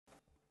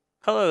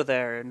Hello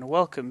there, and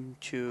welcome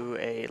to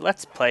a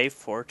Let's Play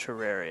for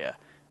Terraria.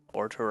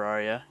 Or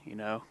Terraria,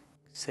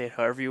 say it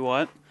however you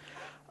want.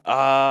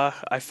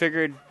 I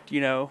figured,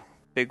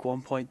 big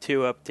 1.2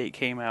 update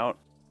came out.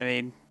 I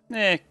mean,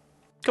 a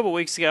couple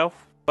weeks ago,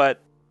 but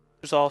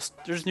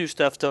there's new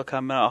stuff still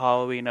coming out,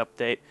 Halloween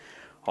update,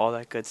 all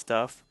that good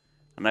stuff.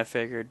 And I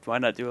figured, why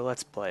not do a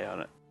Let's Play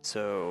on it?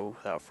 So,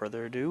 without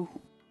further ado,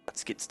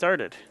 let's get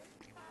started.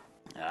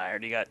 I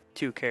already got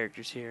two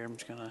characters here. I'm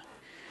just gonna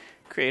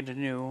create a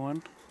new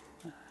one.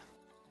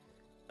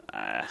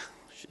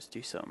 Let's just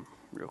do something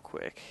real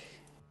quick.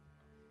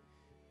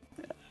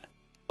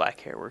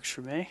 Black hair works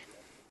for me.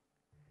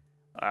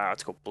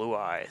 Let's go blue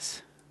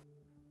eyes.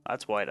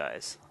 That's white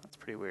eyes. That's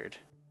pretty weird.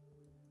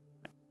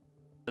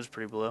 That's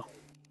pretty blue.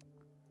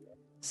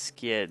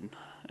 Skin.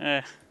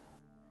 How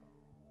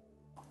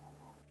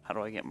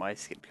do I get my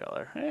skin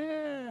color?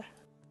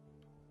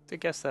 I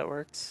guess that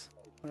works.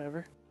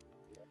 Whatever.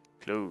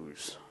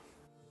 Clothes.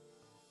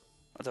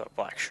 What's a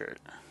black shirt?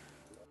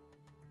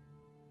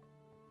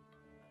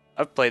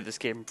 I've played this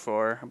game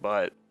before,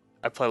 but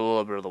I played a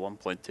little bit of the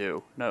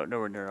 1.2.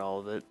 Nowhere near all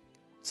of it.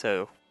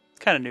 So, it's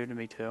kind of new to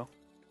me too.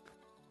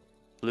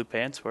 Blue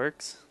pants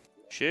works.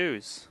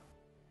 Shoes.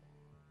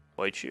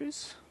 White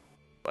shoes?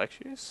 Black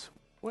shoes?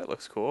 White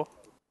looks cool.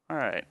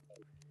 Alright.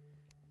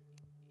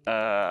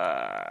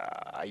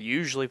 I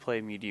usually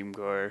play medium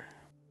gore,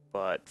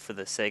 but for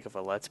the sake of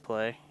a let's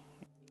play,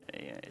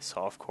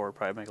 soft core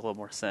probably make a little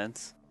more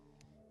sense.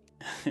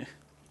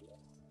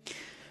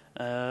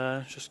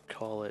 Just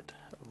call it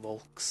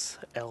Volx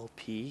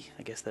LP.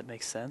 I guess that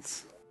makes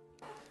sense.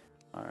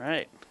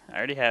 Alright. I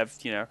already have,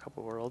 a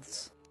couple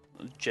worlds.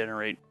 I'll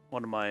generate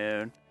one of my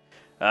own.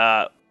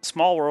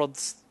 Small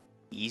worlds,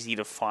 easy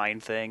to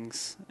find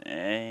things.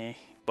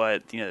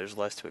 But, there's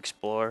less to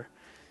explore.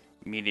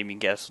 Medium, you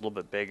guess, a little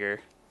bit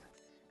bigger.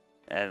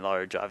 And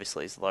large,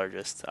 obviously, is the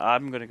largest.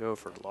 I'm going to go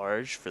for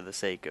large for the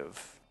sake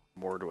of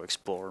more to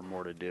explore,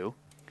 more to do.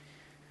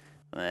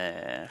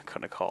 I'm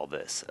gonna call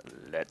this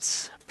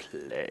Let's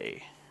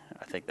Play.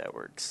 I think that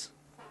works.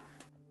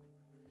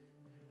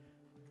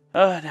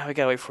 Now we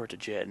gotta wait for it to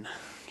gen.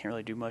 Can't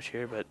really do much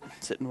here, but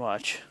sit and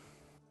watch.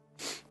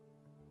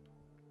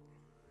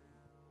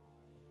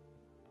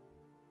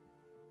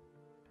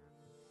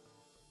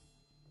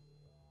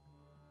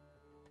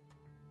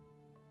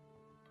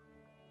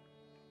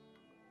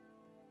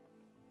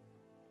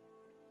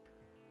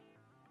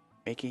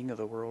 Making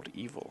the world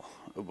evil.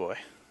 Oh boy.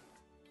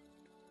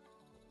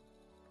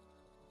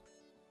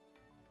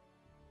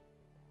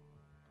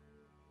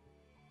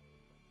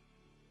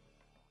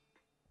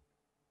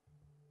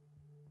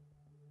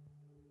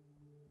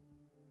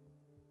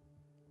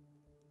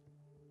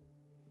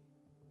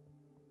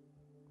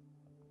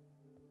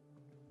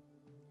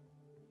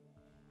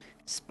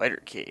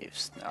 Spider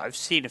caves. Now, I've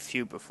seen a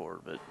few before,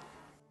 but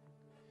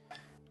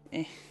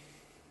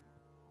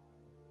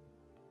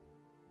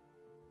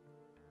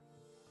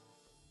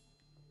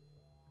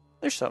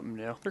they're something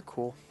new. They're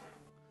cool.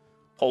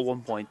 Whole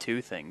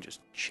 1.2 thing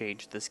just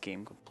changed this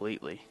game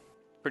completely.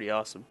 Pretty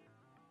awesome.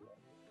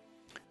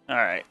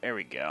 Alright, there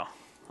we go.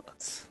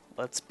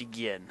 Let's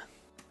begin.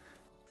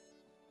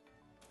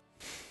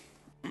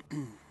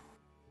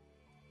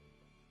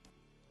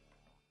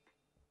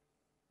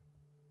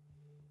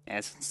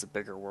 And since it's a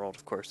bigger world,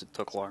 of course, it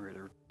took longer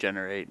to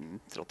generate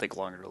and it'll take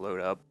longer to load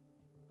up.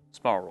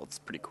 Small world's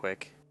pretty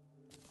quick.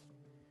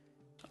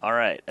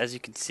 Alright, as you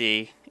can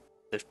see,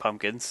 there's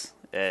pumpkins.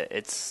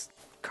 It's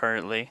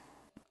currently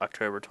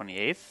October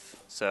 28th,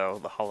 so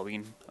the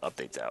Halloween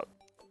update's out.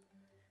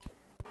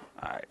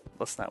 Alright,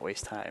 let's not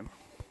waste time.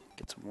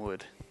 Get some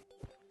wood.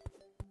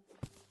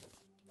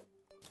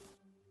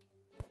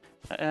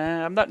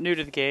 I'm not new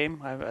to the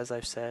game, as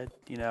I've said.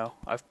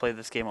 I've played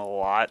this game a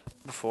lot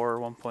before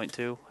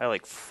 1.2. I had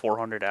like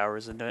 400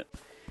 hours into it.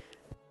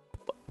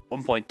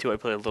 1.2 I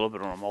played a little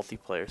bit on a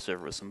multiplayer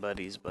server with some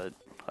buddies, but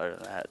other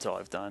than that, that's all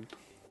I've done.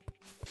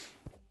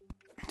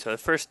 So the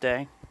first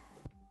day,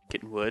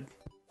 getting wood,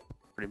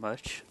 pretty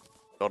much.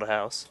 Build a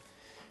house.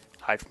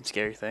 Hide from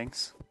scary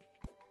things.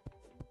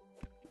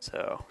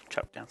 So,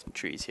 chop down some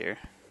trees here.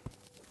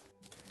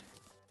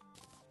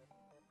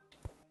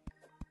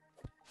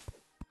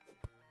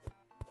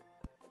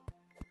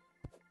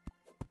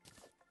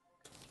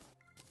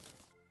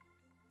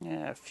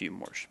 Yeah, a few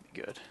more should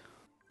be good.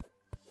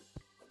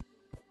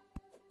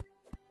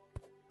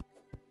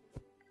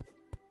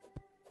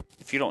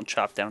 If you don't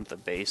chop down at the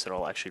base,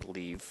 it'll actually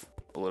leave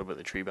a little bit of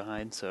the tree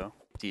behind, so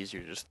it's easier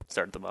to just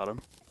start at the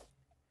bottom.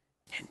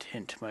 Hint,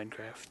 hint,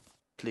 Minecraft.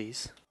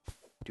 Please,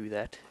 do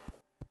that.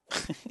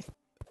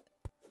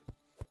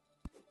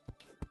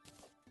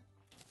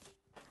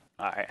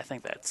 Alright, I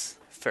think that's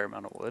a fair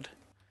amount of wood.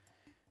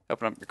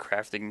 Open up your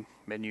crafting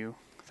menu.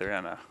 They're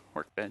on a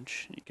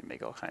workbench. You can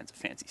make all kinds of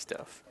fancy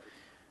stuff.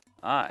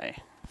 I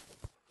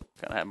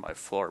gotta have my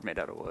floor made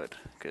out of wood,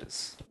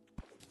 because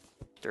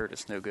dirt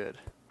is no good.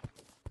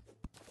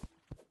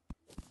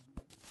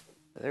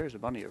 There's a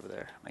bunny over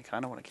there. I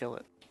kinda want to kill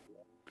it.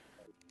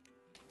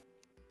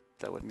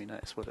 That wouldn't be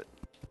nice, would it?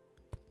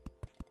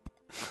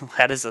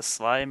 That is a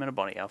slime and a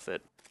bunny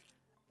outfit.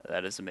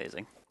 That is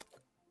amazing.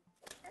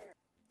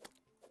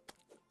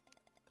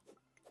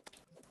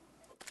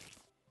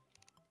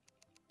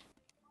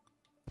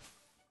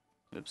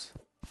 Oops.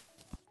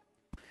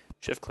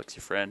 Shift clicks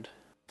your friend.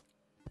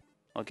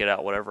 I'll get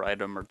out whatever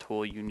item or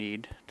tool you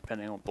need,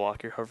 depending on what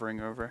block you're hovering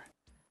over.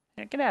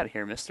 Yeah, get out of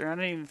here, mister. I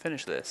didn't even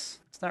finish this.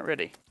 It's not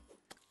ready.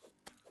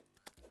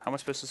 How am I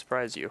supposed to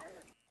surprise you?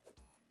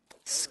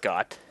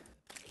 Scott.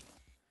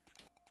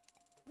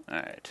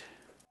 Alright.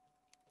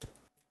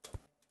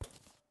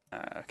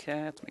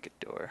 Okay, let's make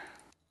a door.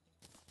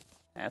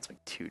 Let's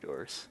make 2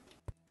 doors.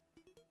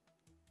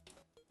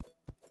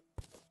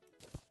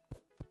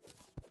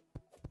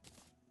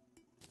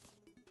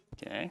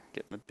 Okay,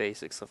 getting the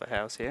basics of a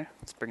house here.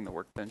 Let's bring the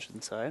workbench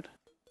inside.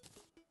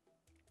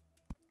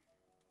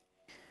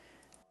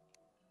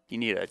 You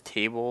need a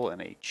table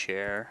and a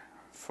chair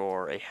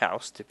for a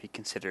house to be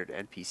considered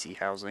NPC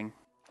housing.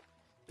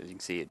 As you can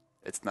see,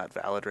 it's not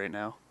valid right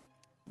now,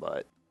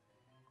 but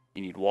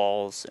you need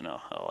walls and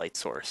a light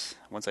source.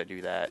 Once I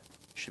do that,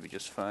 it should be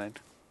just fine.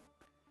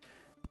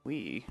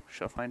 We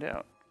shall find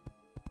out.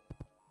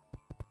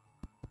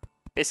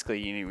 Basically,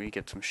 you need to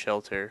get some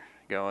shelter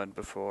going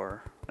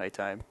before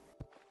nighttime.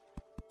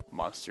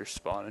 Monsters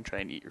spawn and try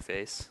and eat your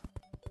face.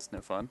 It's no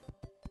fun.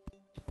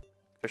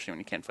 Especially when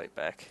you can't fight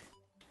back.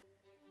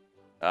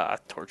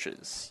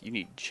 Torches. You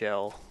need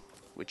gel,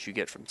 which you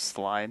get from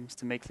slimes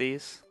to make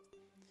these.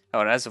 Oh,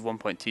 and as of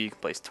 1.2, you can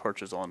place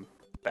torches on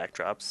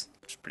backdrops,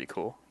 which is pretty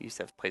cool. You used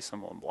to have to place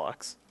them on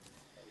blocks.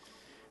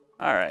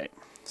 Alright,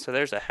 so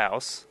there's a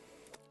house.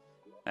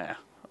 Let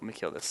me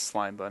kill this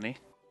slime bunny.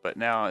 But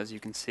now, as you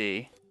can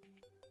see,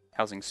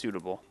 housing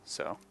suitable,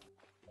 so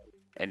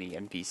any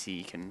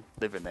NPC can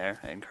live in there,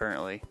 and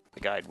currently the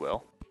guide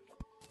will.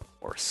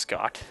 Or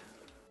Scott.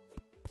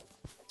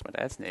 That's my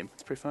dad's name.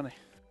 It's pretty funny.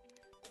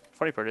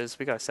 Funny part is,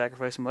 we gotta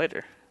sacrifice him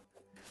later.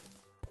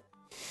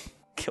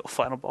 Kill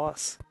final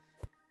boss.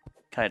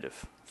 Kind of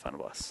final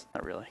boss,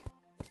 not really.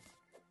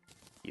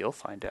 You'll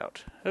find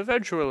out.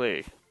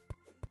 Eventually.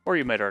 Or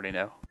you might already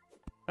know.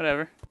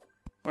 Whatever.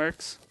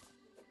 Works.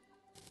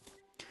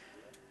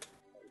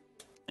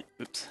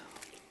 Oops.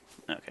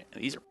 Okay,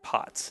 these are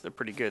pots. They're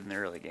pretty good in the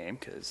early game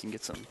because you can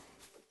get some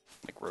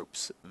like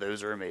ropes.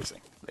 Those are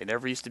amazing. They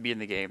never used to be in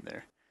the game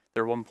there.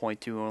 They're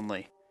 1.2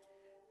 only.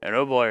 And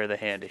oh boy are they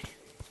handy.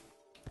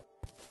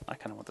 I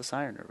kind of want this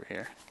iron over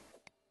here.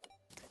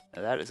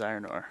 Now that is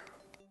iron ore.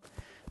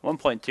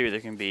 1.2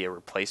 there can be a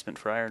replacement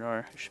for iron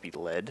ore. It should be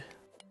lead.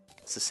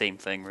 It's the same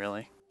thing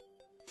really.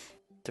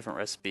 Different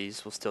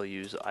recipes will still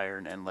use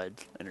iron and lead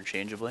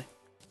interchangeably.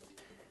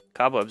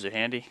 Cobwebs are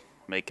handy.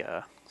 Make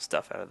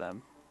stuff out of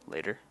them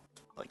later.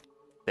 Like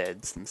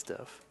beds and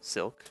stuff.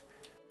 Silk.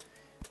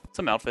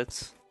 Some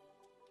outfits.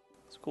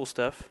 Some cool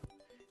stuff.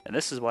 And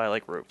this is why I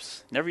like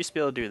ropes. Never used to be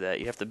able to do that.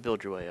 You have to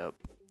build your way up.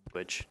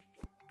 Which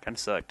kind of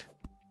sucked.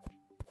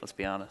 Let's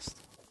be honest.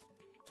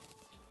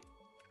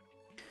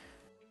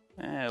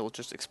 We'll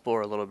just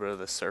explore a little bit of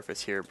the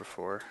surface here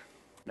before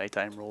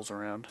nighttime rolls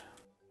around.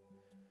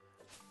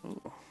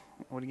 Ooh,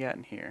 what do you got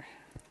in here?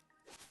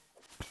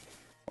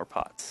 More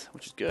pots,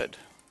 which is good.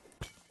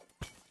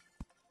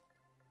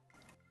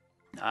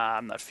 Nah,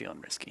 I'm not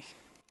feeling risky.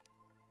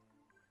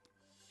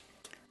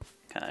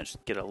 Kind of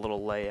just get a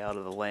little layout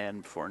of the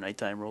land before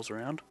nighttime rolls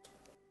around.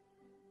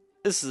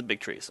 This is a big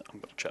tree, so I'm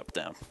going to chop it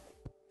down.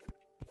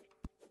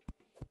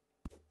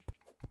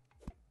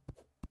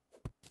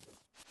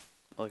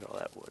 Look at all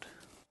that wood.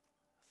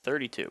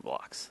 32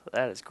 blocks.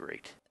 That is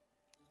great.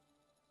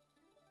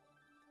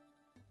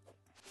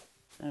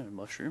 And a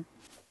mushroom.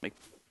 Make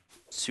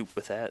soup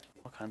with that.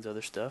 All kinds of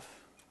other stuff.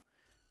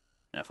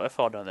 Now if I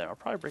fall down there, I'll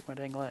probably break my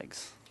dang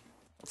legs.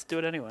 Let's do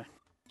it anyway.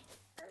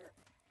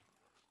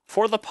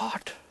 For the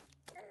pot!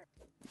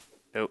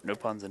 Nope, no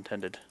puns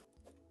intended.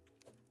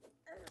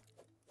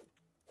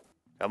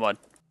 Come on.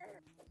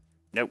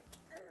 Nope.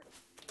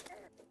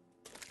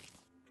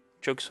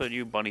 Joke's on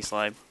you, bunny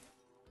slime.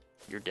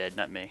 You're dead,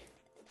 not me.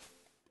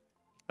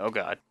 Oh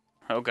god.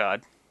 Oh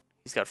god.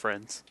 He's got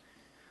friends.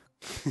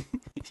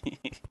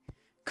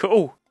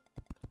 Go!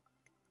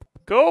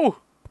 Go!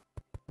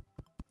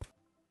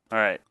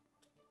 Alright.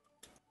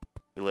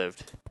 We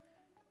lived.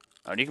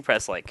 Oh, and you can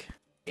press, like,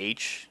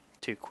 H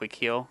to quick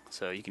heal,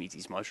 so you can eat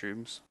these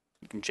mushrooms.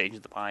 You can change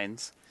the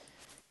pines.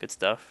 Good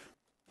stuff.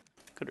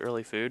 Good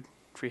early food.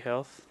 Free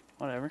health.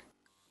 Whatever.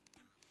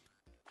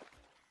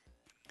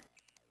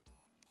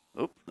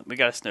 Oop, we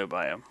got a snow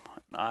biome.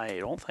 I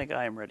don't think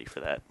I am ready for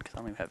that, because I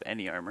don't even have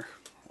any armor.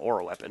 Or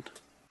a weapon.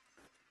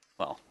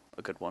 Well,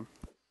 a good one.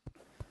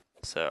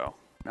 So,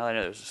 now that I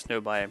know there's a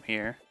snow biome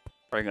here,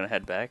 probably going to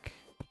head back.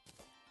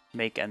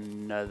 Make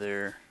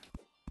another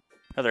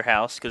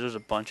house, because there's a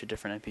bunch of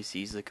different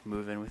NPCs that can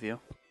move in with you.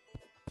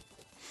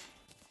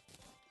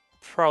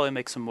 Probably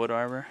make some wood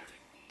armor.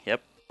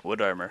 Yep,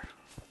 wood armor.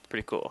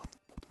 Pretty cool.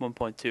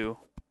 1.2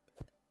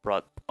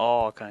 brought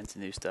all kinds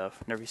of new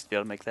stuff. Never used to be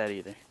able to make that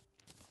either.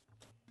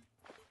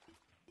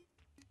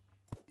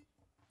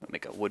 I'll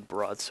make a wood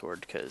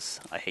broadsword because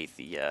I hate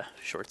the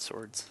short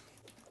swords.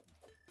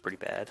 Pretty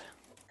bad.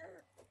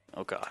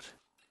 Oh god.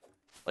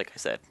 Like I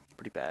said,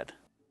 pretty bad.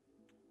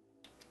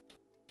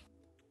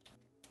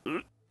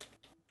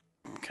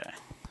 Okay.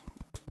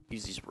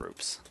 Use these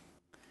ropes.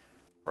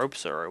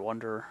 Ropes are a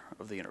wonder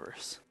of the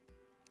universe.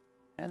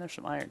 And there's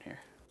some iron here.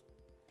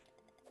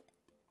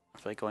 I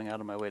feel like going out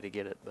of my way to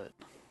get it, but...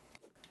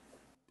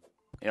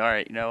 Yeah,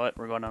 alright, you know what?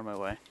 We're going out of my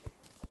way.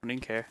 I don't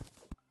even care.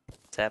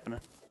 It's happening.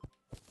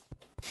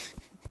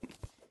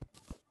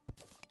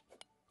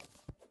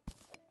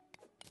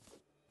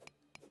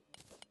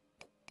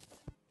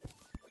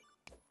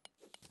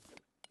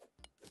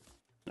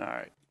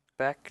 Alright,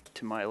 back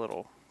to my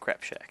little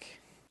crap shack.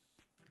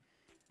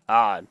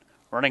 Ah,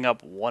 running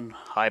up one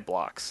high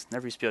blocks.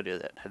 Never used to be able to do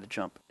that. Had to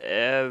jump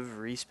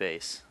every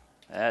space.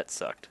 That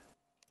sucked.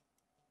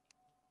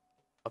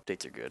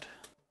 Updates are good.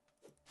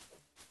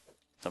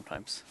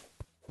 Sometimes.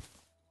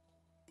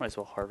 Might as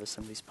well harvest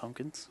some of these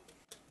pumpkins.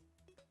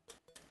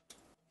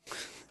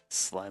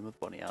 Slime with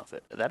bunny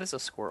outfit. That is a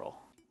squirrel.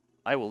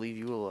 I will leave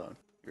you alone.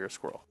 You're a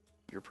squirrel.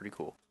 You're pretty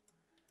cool.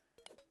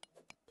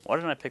 Why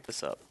didn't I pick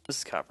this up? This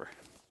is copper.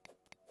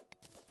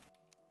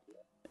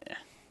 Yeah,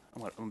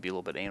 I'm gonna be a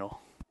little bit anal.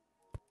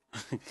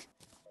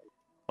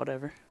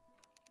 Whatever.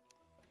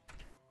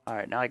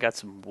 Alright, now I got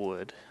some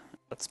wood.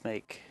 Let's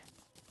put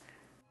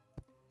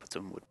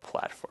some wood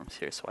platforms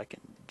here so I can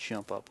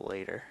jump up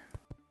later.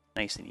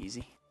 Nice and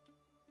easy.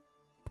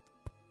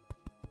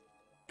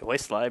 Go away,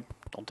 slime.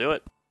 Don't do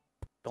it.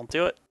 Don't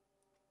do it.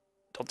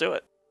 Don't do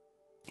it.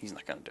 He's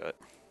not gonna do it.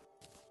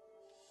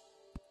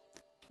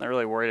 Not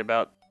really worried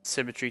about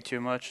symmetry too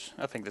much.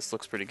 I think this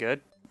looks pretty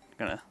good. I'm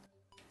gonna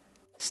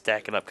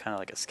stack it up kind of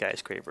like a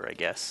skyscraper, I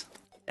guess.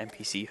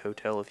 NPC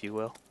hotel, if you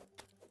will.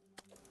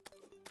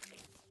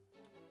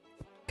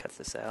 Cut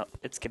this out.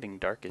 It's getting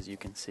dark, as you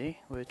can see,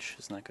 which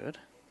is not good.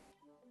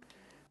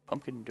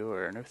 Pumpkin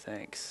door, no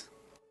thanks.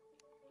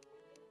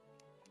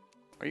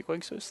 Are you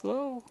going so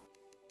slow?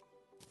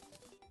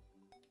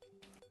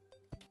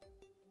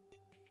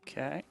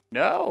 Okay.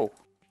 No!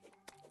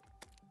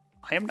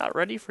 I am not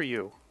ready for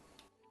you.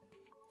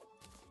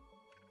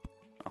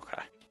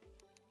 Okay.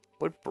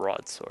 Wood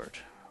broadsword.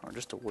 Or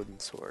just a wooden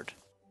sword.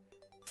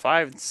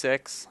 5 and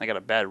 6. I got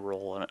a bad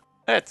roll on it.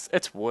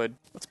 It's wood.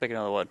 Let's make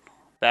another one.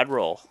 Bad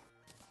roll.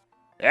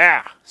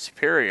 Yeah!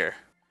 Superior.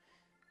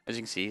 As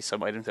you can see,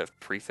 some items have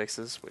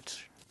prefixes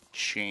which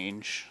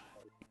change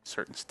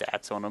certain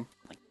stats on them.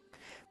 Like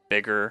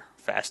bigger,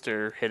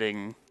 faster,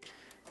 hitting,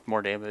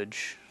 more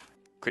damage,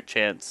 crit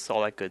chance,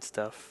 all that good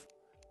stuff.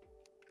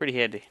 Pretty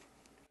handy.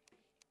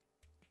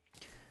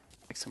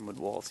 Make some wood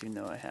walls, even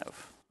though I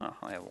have... Oh,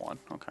 I have one.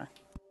 Okay.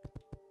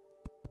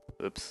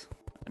 Oops.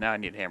 Now I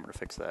need a hammer to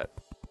fix that.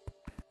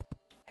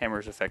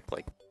 Hammers affect,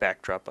 like,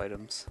 backdrop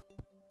items.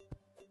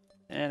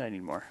 And I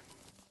need more.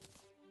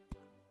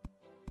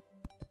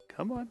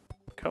 Come on.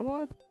 Come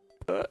on.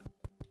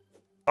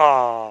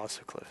 Oh,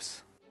 so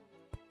close.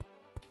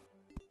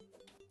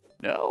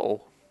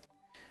 No.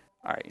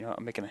 Alright, you know what?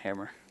 I'm making a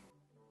hammer.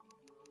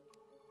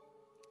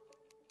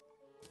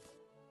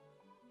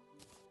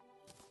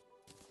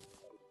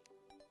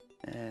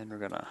 And we're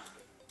gonna...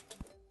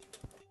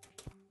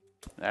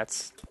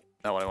 That's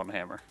not what I want to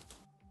hammer.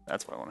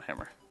 That's what I want to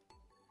hammer.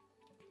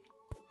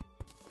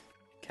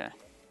 Okay.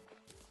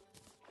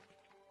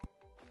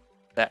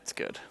 That's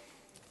good.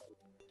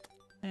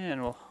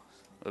 And we'll...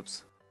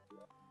 Oops.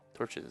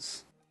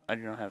 Torches. I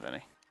do not have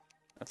any.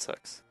 That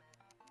sucks.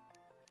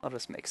 I'll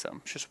just make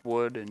some. It's just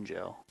wood and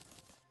gel.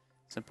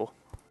 Simple.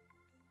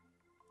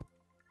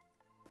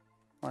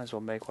 Might as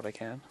well make what I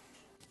can.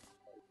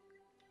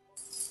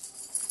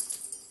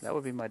 That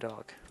would be my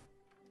dog.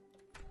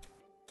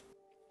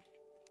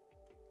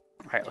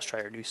 Alright, let's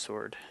try our new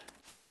sword.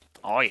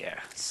 Oh yeah,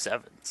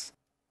 7s.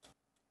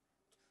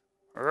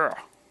 Ugh.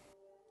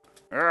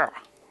 Ugh.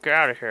 Get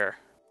out of here.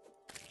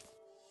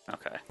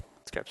 Okay,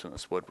 let's grab some of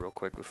this wood real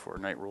quick before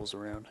night rolls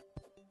around.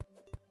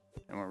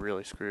 And we're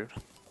really screwed.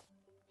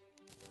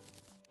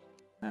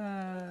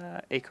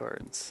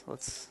 Acorns.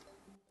 Let's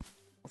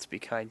be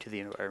kind to the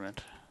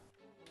environment.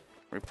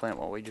 Replant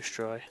what we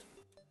destroy.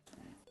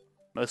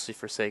 Mostly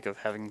for sake of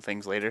having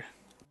things later.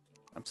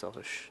 I'm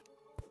selfish.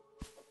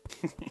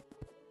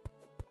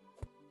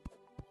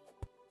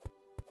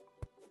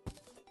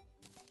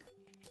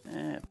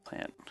 And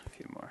plant a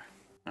few more.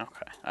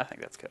 Okay, I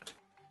think that's good.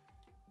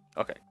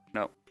 Okay,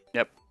 no.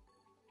 Yep.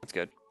 That's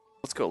good.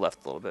 Let's go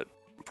left a little bit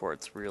before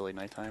it's really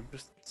nighttime.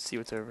 Just see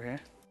what's over here.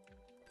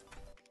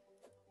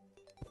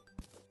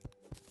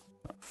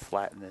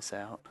 Flatten this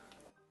out.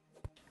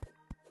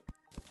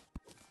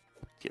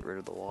 Get rid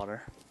of the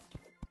water.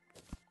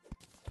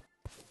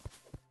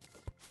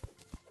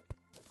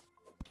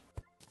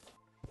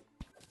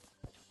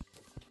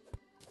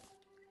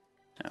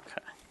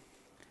 Okay.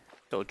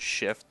 Hold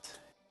shift.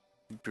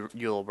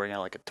 You'll bring out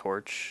like a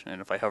torch,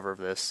 and if I hover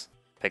this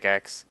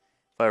pickaxe,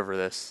 if I hover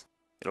this,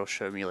 it'll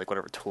show me like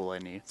whatever tool I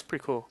need. It's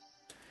pretty cool.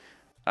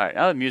 Alright,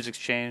 now the music's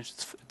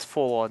changed. It's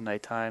full on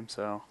nighttime,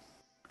 so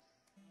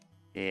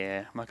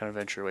yeah, I'm not gonna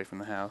venture away from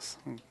the house.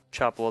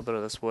 Chop a little bit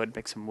of this wood,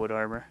 make some wood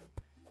armor.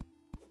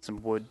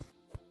 Some wood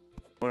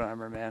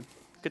armor, man.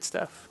 Good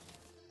stuff.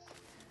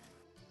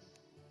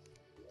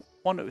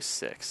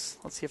 106.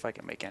 Let's see if I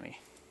can make any.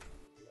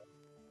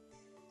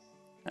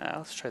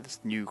 Let's try this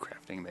new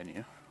crafting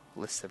menu.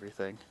 Lists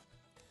everything.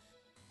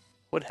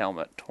 Wood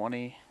helmet,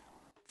 20.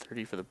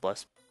 30 for the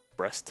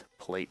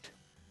breastplate.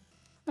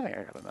 I think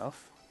I got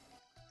enough.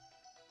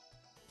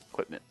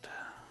 Equipment.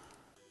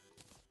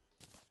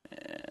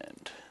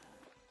 And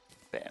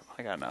bam,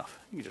 I got enough.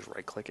 You can just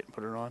right click it and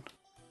put it on.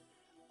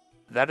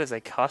 That is a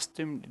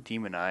costumed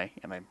demon eye,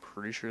 and I'm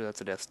pretty sure that's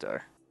a Death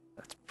Star.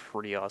 That's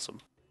pretty awesome.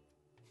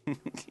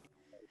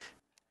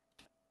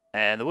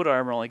 And the wood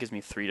armor only gives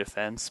me 3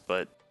 defense,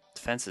 but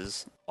defense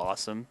is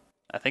awesome.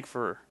 I think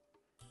for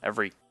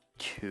every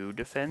 2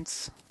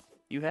 defense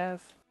you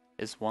have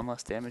is 1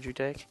 less damage you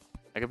take.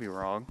 I could be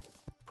wrong.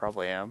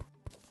 Probably am.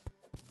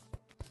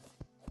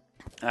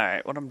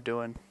 Alright, what I'm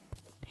doing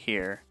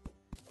here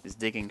is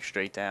digging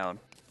straight down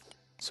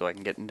so I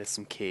can get into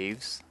some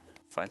caves,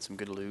 find some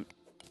good loot,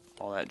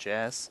 all that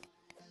jazz.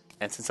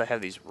 And since I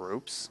have these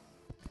ropes,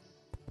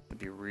 it'd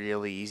be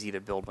really easy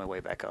to build my way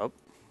back up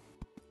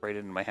right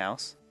into my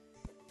house.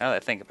 Now that I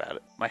think about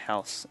it, my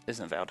house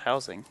isn't without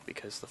housing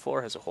because the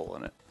floor has a hole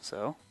in it.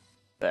 So,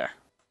 there.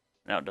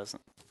 Now it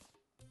doesn't.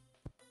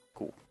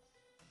 Cool.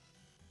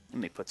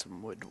 Let me put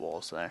some wood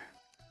walls there.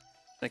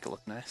 Make it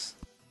look nice.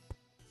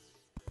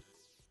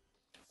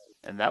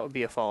 And that would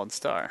be a fallen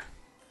star.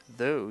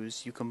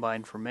 Those you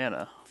combine for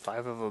mana.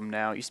 5 of them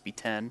now. It used to be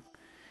 10.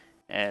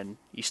 And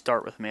you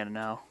start with mana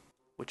now,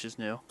 which is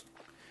new.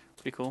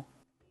 Pretty cool.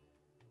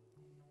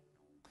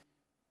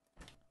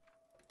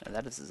 And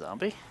that is a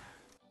zombie.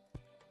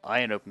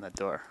 I ain't open that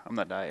door. I'm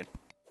not dying.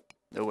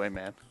 No way,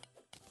 man.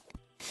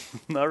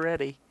 Not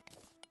ready.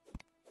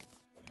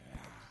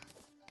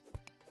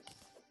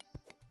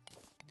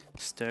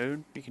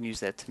 Stone, you can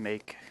use that to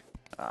make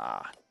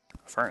a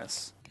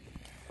furnace,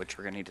 which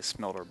we're going to need to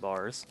smelt our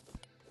bars.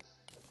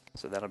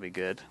 So that'll be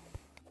good.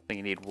 I think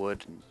you need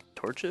wood and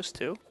torches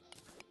too.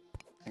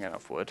 I got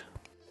enough wood.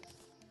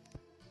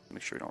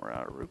 Make sure we don't run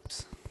out of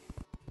ropes.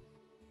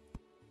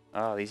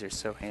 Oh, these are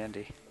so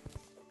handy.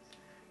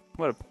 I'm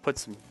going to put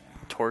some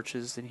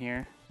torches in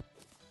here.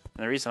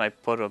 And the reason I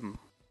put them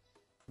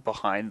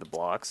behind the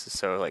blocks is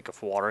so like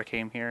if water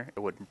came here, it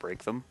wouldn't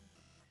break them.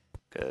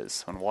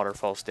 Because when water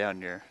falls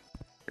down your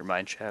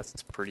mine shaft,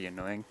 it's pretty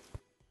annoying.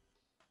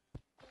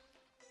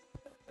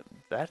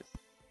 That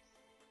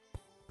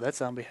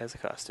zombie has a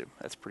costume.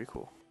 That's pretty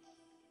cool.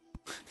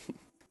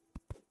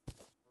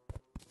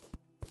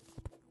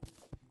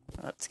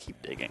 Let's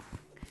keep digging.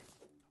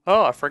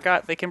 Oh, I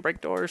forgot they can break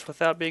doors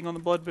without being on the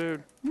blood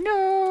moon.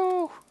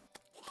 No!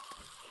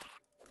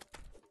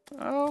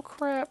 Oh,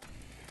 crap.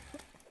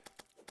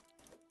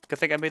 Good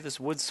thing I made this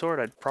wood sword.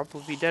 I'd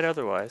probably be dead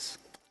otherwise.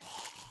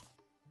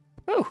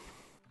 Oh!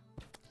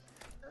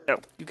 No,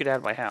 you get out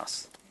of my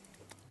house.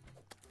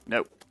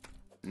 Nope.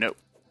 Nope.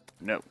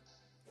 Nope.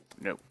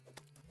 Nope.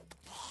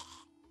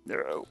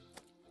 No.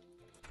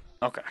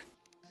 Okay.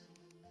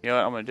 You know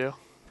what I'm gonna do?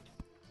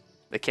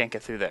 They can't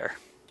get through there.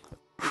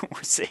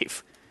 We're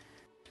safe.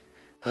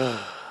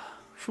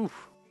 Whew.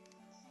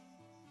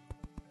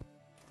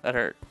 That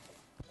hurt.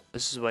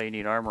 This is why you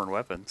need armor and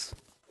weapons.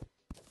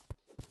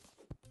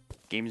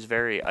 Game's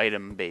very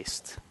item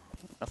based.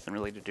 Nothing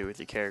really to do with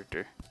your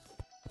character.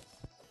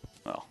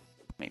 Well,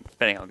 I mean,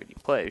 depending on how good you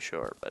play,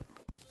 sure, but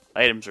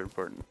items are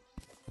important.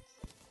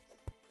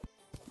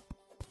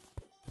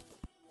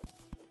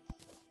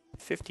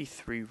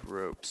 53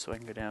 ropes, so I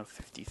can go down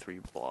 53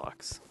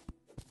 blocks.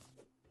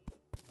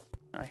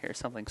 I hear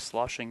something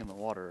sloshing in the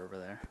water over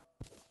there.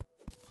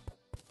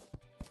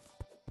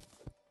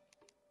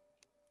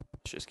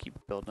 Let's just keep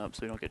building up so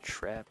we don't get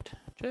trapped,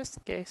 just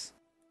in case.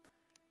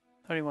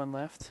 31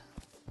 left.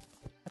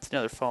 That's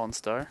another fallen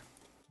star.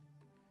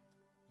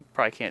 You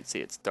probably can't see,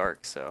 it's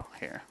dark, so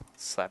here,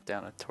 slap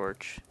down a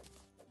torch.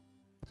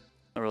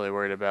 Not really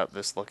worried about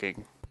this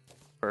looking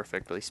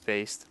perfectly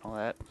spaced and all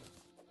that.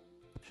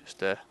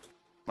 Just a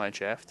mine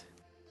shaft.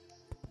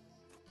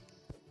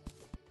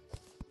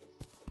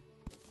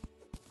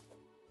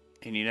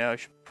 And you know, I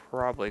should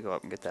probably go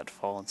up and get that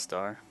fallen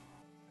star.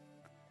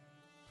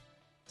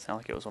 Sound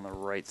like it was on the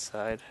right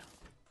side.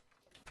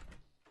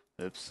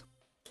 Oops.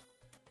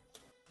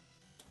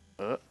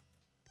 There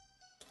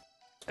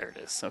it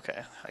is.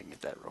 Okay, I can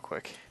get that real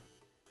quick.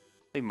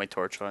 Leave my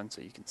torch on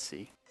so you can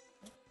see.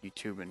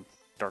 YouTube in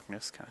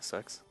darkness kind of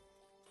sucks.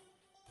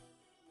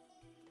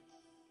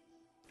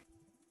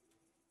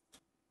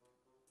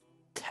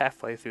 It's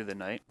halfway through the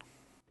night.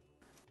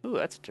 Ooh,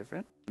 that's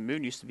different. The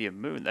moon used to be a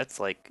moon. That's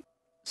like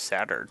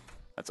Saturn.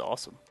 That's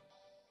awesome.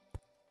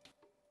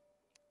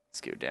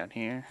 Let's go down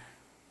here.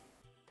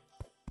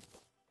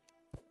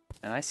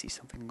 And I see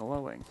something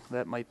glowing.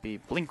 That might be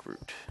blink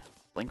root.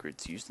 Blink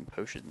root's used in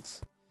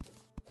potions.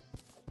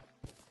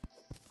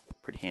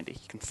 Pretty handy.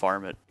 You can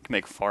farm it. You can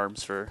make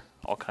farms for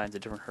all kinds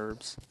of different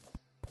herbs.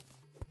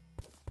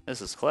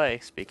 This is clay.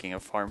 Speaking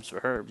of farms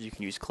for herbs, you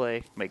can use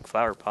clay, make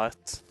flower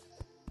pots.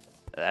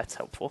 That's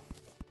helpful.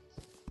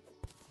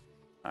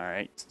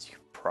 Alright, since you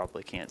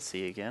probably can't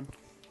see again.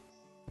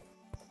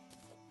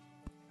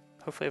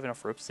 Hopefully I have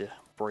enough ropes to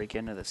break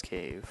into this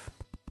cave.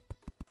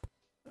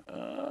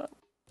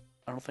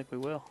 I don't think we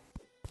will.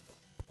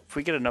 If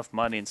we get enough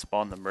money and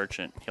spawn the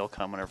merchant, he'll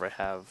come whenever I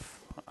have,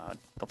 I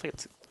don't think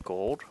it's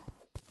gold.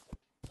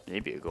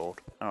 Maybe a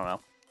gold. I don't know.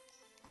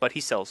 But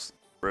he sells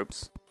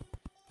ropes,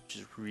 which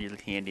is really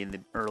handy in the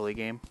early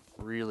game.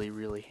 Really,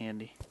 really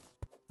handy.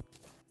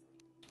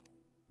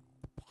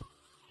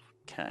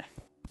 Okay.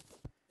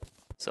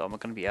 So I'm going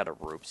to be out of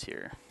ropes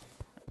here.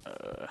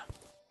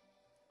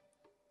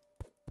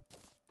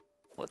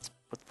 Let's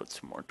put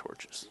some more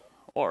torches.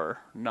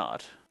 Or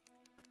not.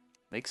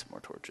 Make some more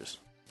torches.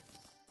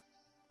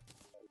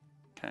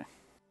 Okay.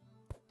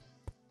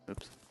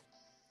 Oops.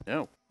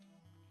 No.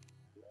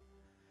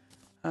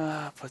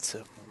 Put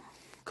some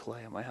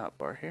clay on my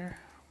hotbar here.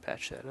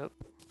 Patch that up.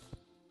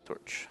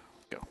 Torch.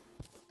 Go.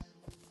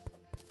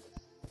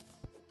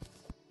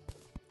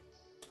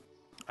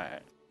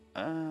 Alright.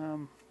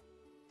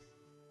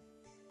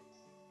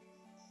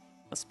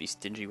 Let's be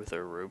stingy with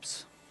our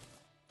ropes.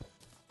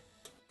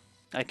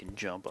 I can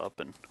jump up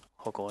and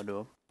hook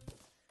onto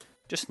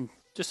them.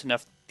 Just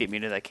enough to get me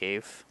into that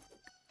cave.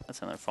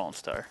 That's another fallen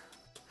star.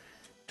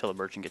 Until the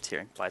merchant gets here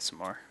and buy some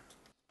more.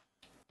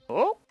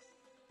 Oh!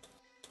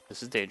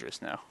 This is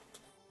dangerous now.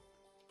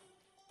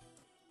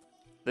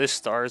 Those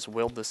stars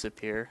will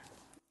disappear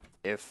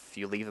if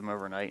you leave them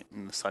overnight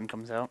and the sun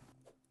comes out.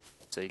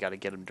 So you gotta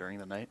get them during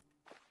the night.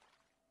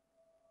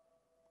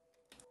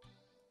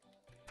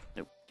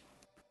 Nope.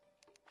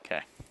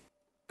 Okay.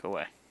 Go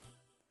away.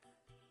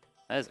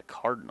 That is a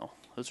cardinal.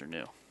 Those are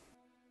new.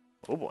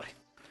 Oh boy.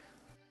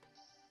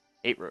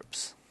 8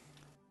 ropes.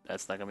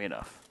 That's not gonna be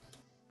enough.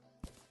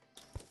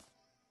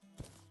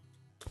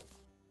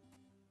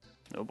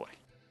 Oh boy.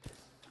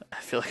 I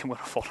feel like I'm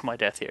gonna fall to my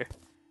death here.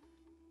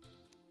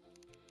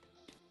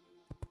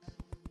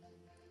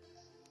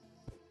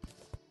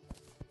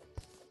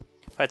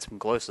 If I had some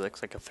glow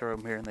sticks, I could throw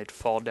them here and they'd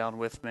fall down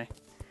with me.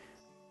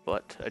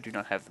 But I do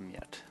not have them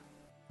yet.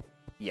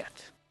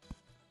 Yet.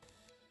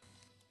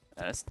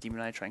 That's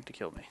Demon Eye trying to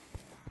kill me.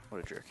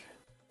 What a jerk.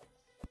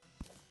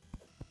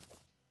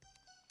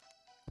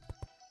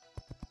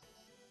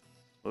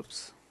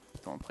 Whoops.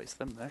 Don't want to place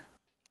them there.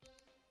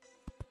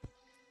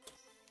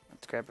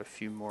 Let's grab a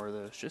few more of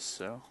those just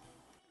so.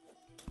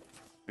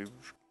 If we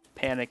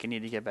panic and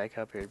need to get back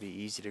up here, it'd be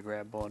easy to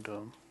grab onto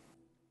them.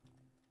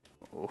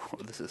 Oh,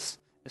 this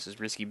is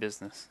risky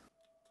business.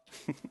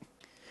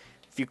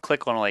 If you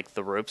click on like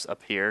the ropes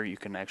up here, you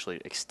can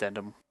actually extend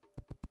them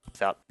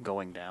without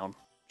going down,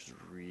 which is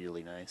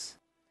really nice.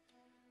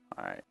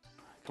 Alright,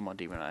 come on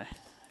Demon Eye.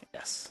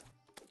 Yes.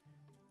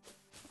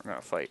 We're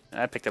gonna fight.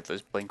 And I picked up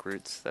those blink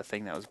roots, that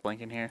thing that was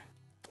blinking here.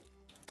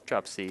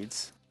 Drop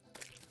seeds.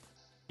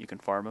 You can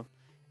farm them.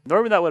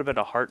 Normally that would have been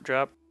a heart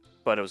drop,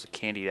 but it was a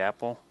candied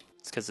apple.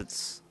 It's because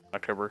it's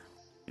October,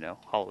 you know,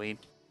 Halloween.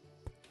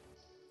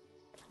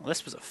 Well,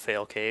 this was a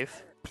fail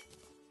cave.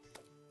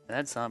 And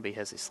that zombie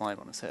has a slime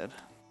on his head.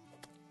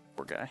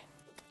 Poor guy.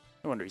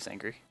 No wonder he's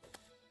angry.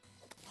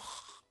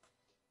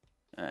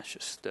 That's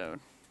just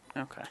stone.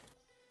 Okay.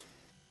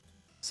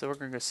 So we're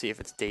gonna go see if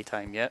it's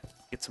daytime yet.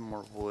 Get some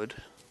more wood.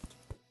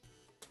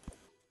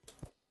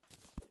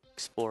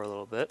 Explore a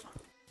little bit.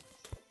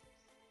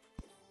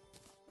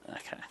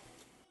 Okay.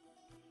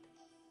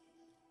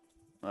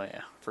 Oh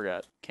yeah,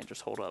 forgot. Can't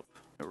just hold up.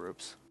 No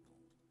ropes.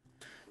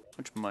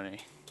 Much money.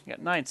 You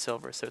got 9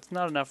 silver, so it's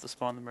not enough to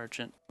spawn the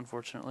merchant,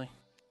 unfortunately.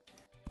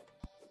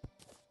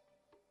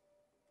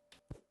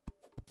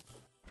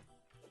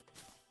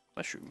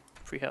 Mushroom.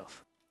 Free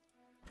health.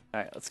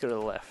 Alright, let's go to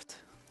the left.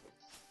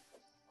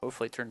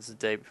 Hopefully it turns the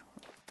day.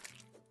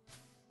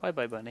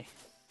 Bye-bye, bunny.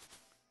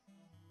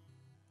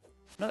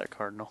 Another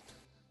cardinal.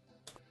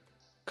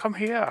 Come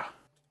here!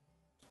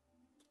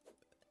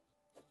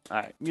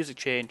 Alright, music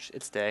change.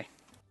 It's day.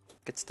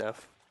 Good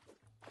stuff.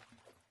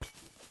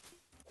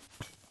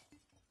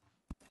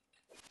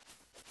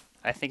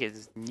 I think it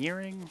is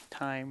nearing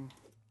time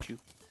to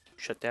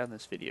shut down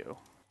this video.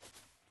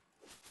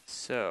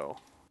 So,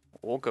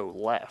 we'll go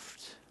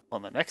left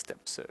on the next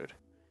episode.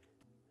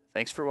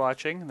 Thanks for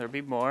watching. There'll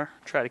be more.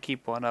 Try to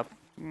keep one up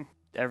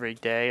every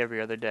day,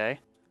 every other day.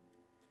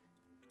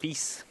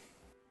 Peace.